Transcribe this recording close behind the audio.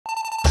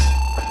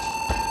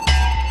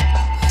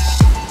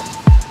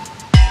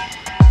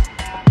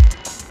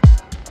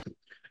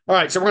All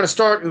right, so we're going to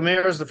start.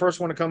 Umair is the first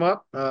one to come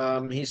up.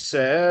 He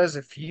says,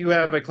 if you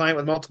have a client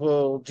with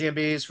multiple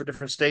GMBs for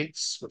different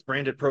states with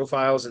branded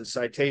profiles and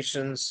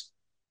citations,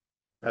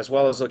 as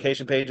well as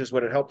location pages,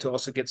 would it help to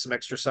also get some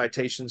extra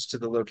citations to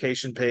the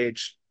location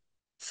page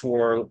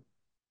for,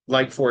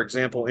 like, for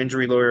example,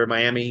 injury lawyer,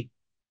 Miami,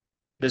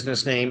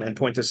 business name, and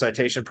point to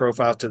citation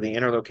profile to the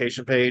inner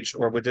location page?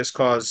 Or would this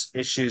cause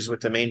issues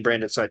with the main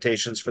branded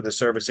citations for the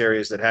service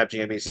areas that have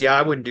GMBs? Yeah,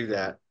 I wouldn't do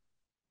that.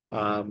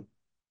 Um,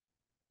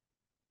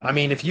 I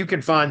mean, if you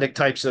can find the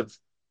types of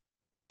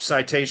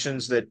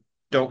citations that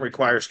don't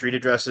require street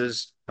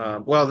addresses,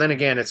 well, then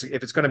again, it's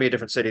if it's going to be a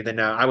different city, then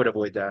no, I would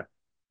avoid that.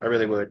 I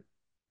really would.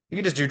 You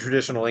can just do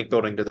traditional link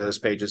building to those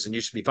pages and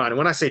you should be fine. And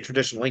when I say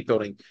traditional link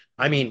building,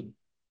 I mean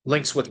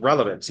links with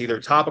relevance, either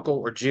topical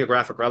or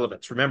geographic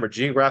relevance. Remember,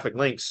 geographic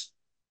links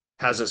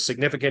has a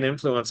significant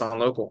influence on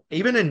local,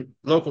 even in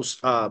local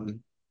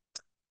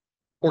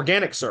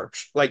organic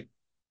search. Like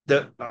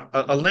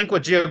a link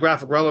with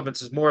geographic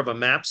relevance is more of a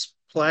maps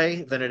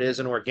play than it is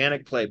an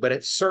organic play, but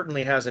it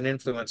certainly has an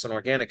influence on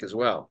organic as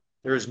well.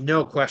 There is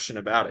no question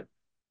about it.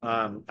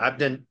 I've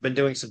been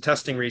doing some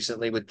testing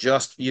recently with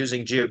just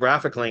using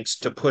geographic links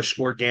to push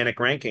organic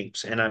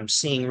rankings, and I'm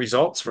seeing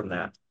results from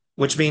that,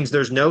 which means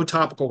there's no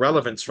topical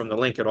relevance from the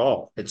link at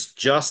all. It's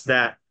just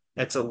that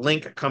it's a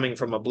link coming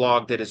from a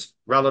blog that is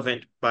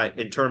relevant by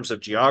in terms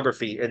of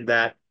geography, and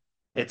that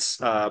it's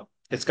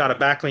it's got a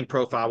backlink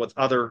profile with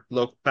other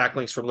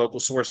backlinks from local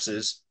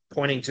sources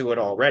pointing to it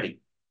already.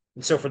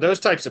 And so for those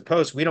types of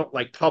posts, we don't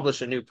like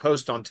publish a new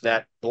post onto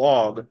that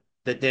blog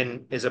that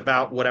then is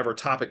about whatever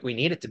topic we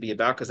need it to be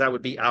about, because that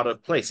would be out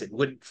of place. It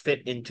wouldn't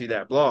fit into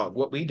that blog.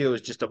 What we do is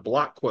just a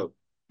block quote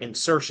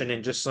insertion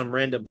in just some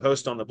random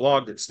post on the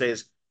blog that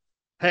says,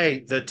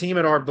 hey, the team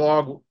at our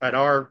blog,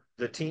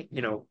 the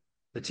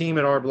team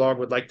at our blog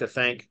would like to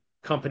thank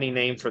company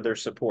name for their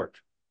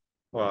support.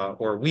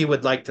 Or we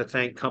would like to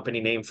thank company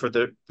name for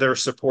their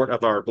support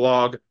of our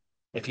blog.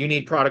 If you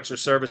need products or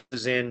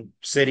services in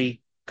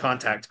city,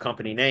 contact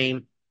company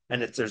name.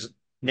 And if there's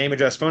name,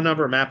 address, phone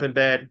number, map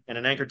embed, and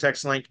an anchor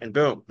text link, and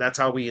boom, that's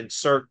how we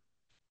insert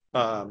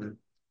a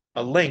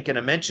link and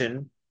a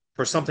mention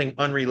for something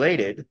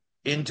unrelated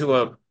into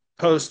a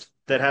post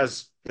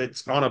that's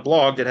on a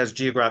blog that has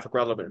geographic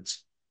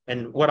relevance.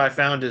 And what I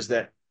found is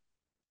that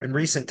in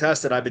recent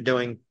tests that I've been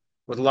doing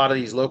with a lot of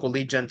these local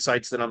lead gen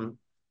sites that I'm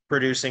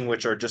producing,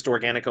 which are just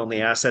organic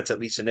only assets, at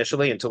least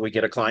initially, until we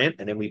get a client,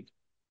 and then we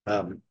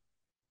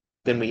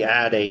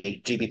add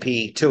a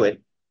GBP to it.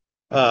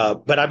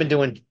 But I've been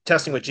doing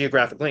testing with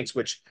geographic links,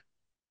 which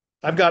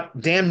I've got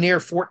damn near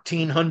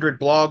 1,400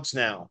 blogs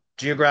now,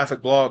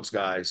 geographic blogs,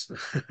 guys.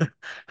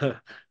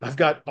 I've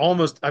got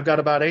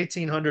about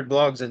 1,800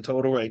 blogs in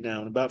total right now,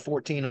 and about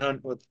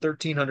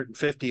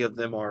 1,350 of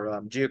them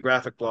are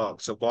geographic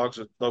blogs, so blogs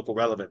with local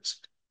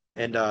relevance.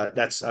 And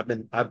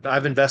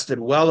I've invested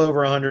well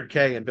over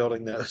 100K in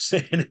building those,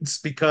 and it's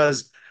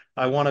because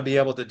I want to be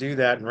able to do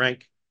that and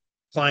rank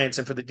clients.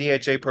 And for the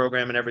DHA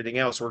program and everything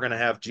else, we're going to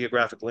have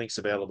geographic links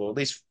available, at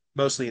least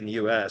mostly in the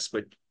US,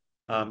 but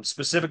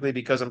specifically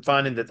because I'm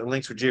finding that the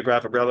links with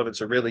geographic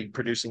relevance are really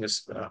producing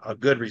a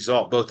good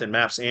result, both in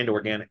maps and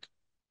organic.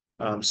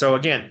 So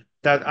again,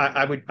 that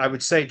I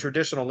would say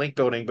traditional link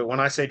building, but when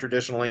I say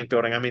traditional link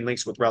building, I mean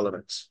links with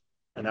relevance.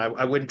 And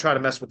I wouldn't try to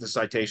mess with the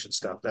citation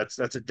stuff. That's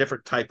a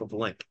different type of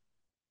link,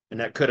 and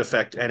that could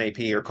affect NAP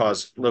or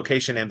cause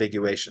location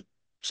ambiguation.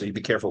 So you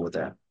be careful with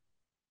that.